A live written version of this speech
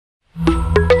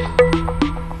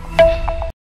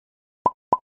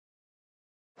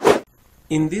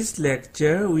In this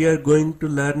lecture, we are going to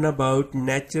learn about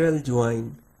natural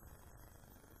join.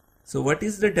 So what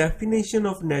is the definition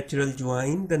of natural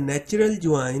join? The natural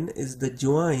join is the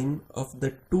join of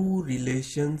the two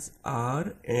relations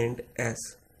R and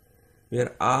S,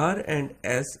 where R and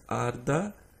S are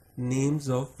the names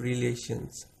of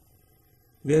relations,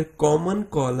 where common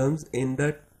columns in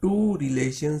the two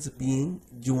relations being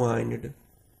joined.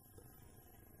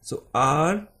 So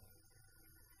R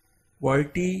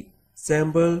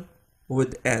symbol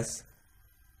with S.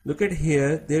 Look at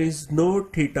here, there is no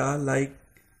theta like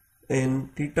in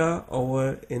theta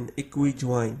over in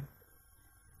equijoin.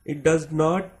 It does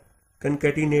not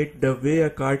concatenate the way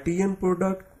a Cartesian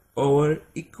product over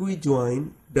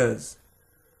equijoin does.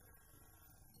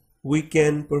 We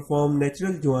can perform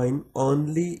natural join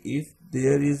only if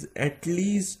there is at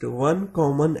least one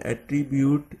common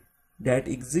attribute that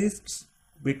exists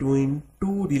between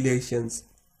two relations.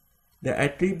 The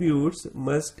attributes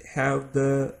must have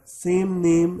the same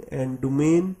name and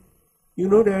domain. You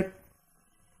know that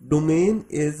domain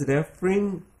is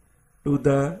referring to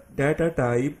the data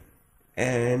type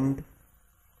and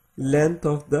length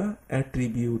of the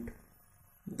attribute.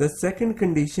 The second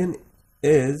condition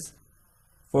is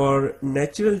for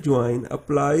natural join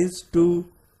applies to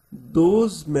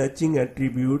those matching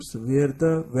attributes where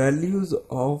the values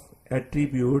of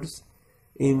attributes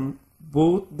in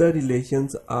both the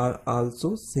relations are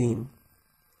also same.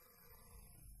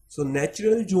 So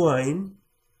natural join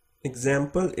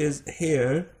example is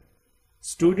here: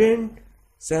 student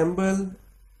symbol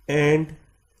and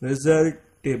result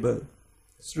table.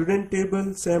 Student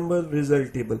table symbol,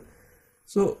 result table.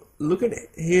 So look at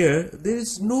here, there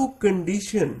is no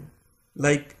condition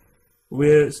like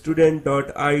where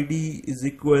student.id is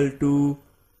equal to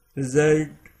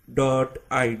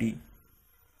result.id.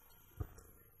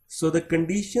 So the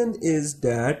condition is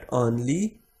that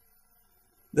only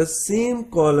the same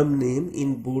column name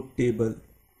in both table.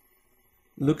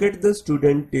 Look at the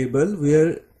student table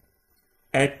where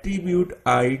attribute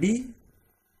ID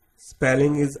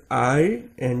spelling is I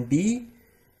and D,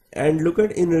 and look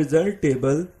at in result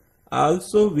table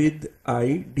also with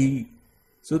ID.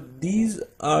 So these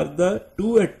are the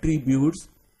two attributes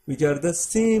which are the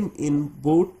same in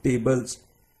both tables.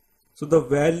 So the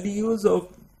values of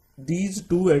these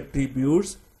two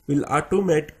attributes will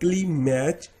automatically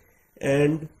match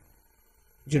and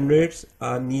generates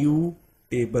a new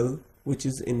table which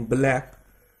is in black.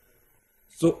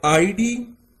 So ID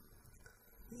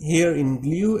here in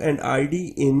blue and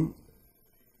ID in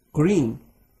green.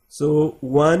 So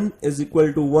 1 is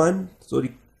equal to 1, so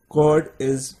record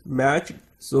is matched.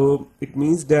 So it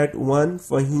means that 1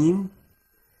 Fahim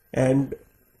and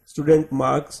student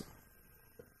marks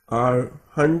are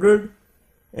 100,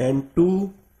 and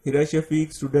 2 Hira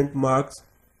Shafiq student marks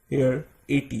here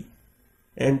 80,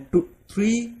 and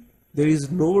 3 there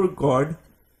is no record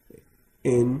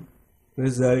in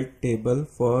result table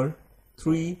for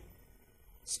 3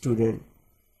 student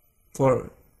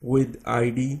for with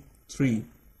ID 3.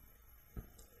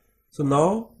 So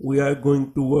now we are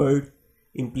going toward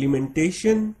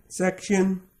implementation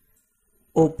section.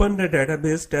 Open the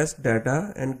database test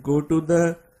data and go to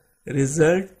the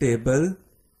result table.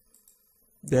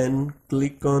 Then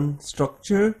click on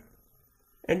structure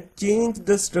and change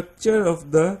the structure of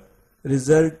the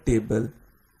result table.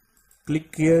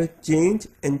 Click here change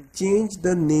and change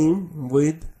the name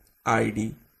with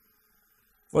ID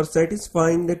for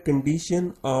satisfying the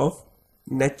condition of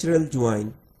natural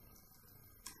join.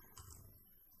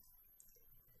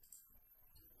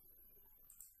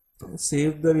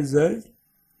 Save the result,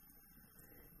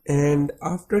 and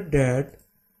after that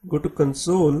go to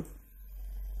console.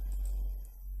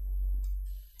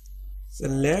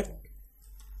 Select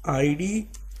ID,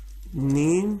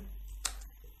 name,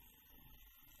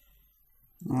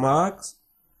 marks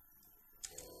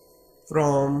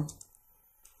from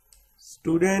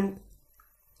student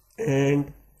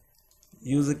and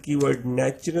use the keyword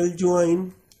natural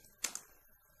join.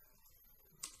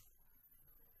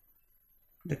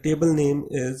 The table name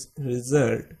is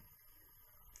result.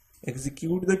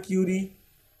 Execute the query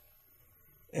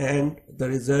and the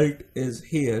result is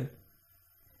here.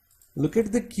 Look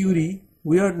at the query.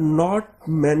 We are not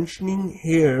mentioning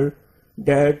here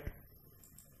that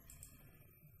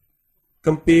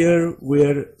compare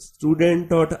where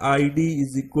student.id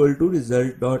is equal to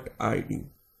result.id.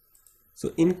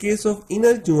 So in case of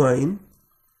inner join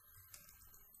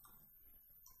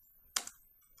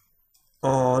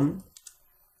on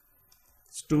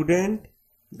student.id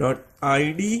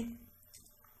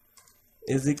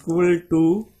is equal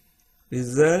to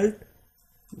result.id,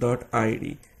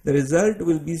 the result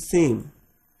will be same.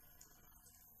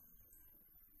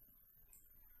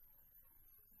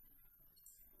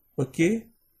 Okay,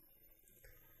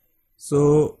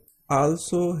 so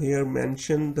also here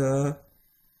mention the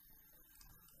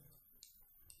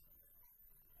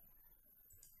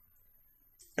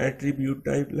attribute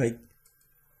type like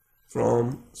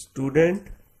from student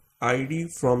id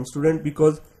from student,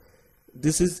 because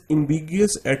this is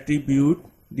ambiguous attribute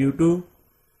due to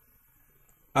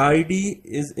id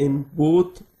is in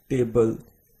both table.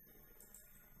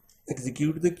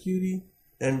 Execute the query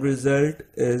and result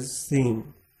is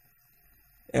same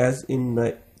as in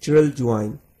natural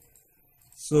join.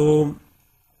 So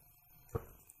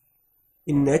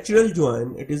in natural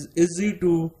join it is easy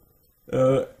to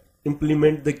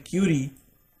implement the query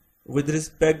with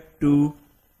respect to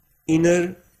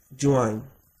inner join.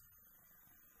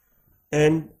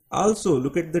 And also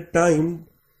look at the time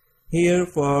here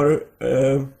for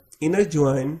inner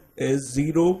join is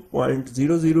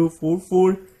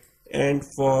 0.0044, and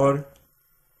for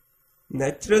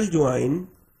natural join,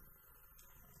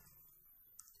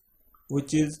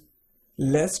 which is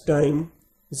less time,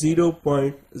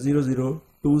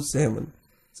 0.0027.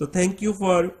 So thank you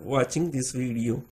for watching this video.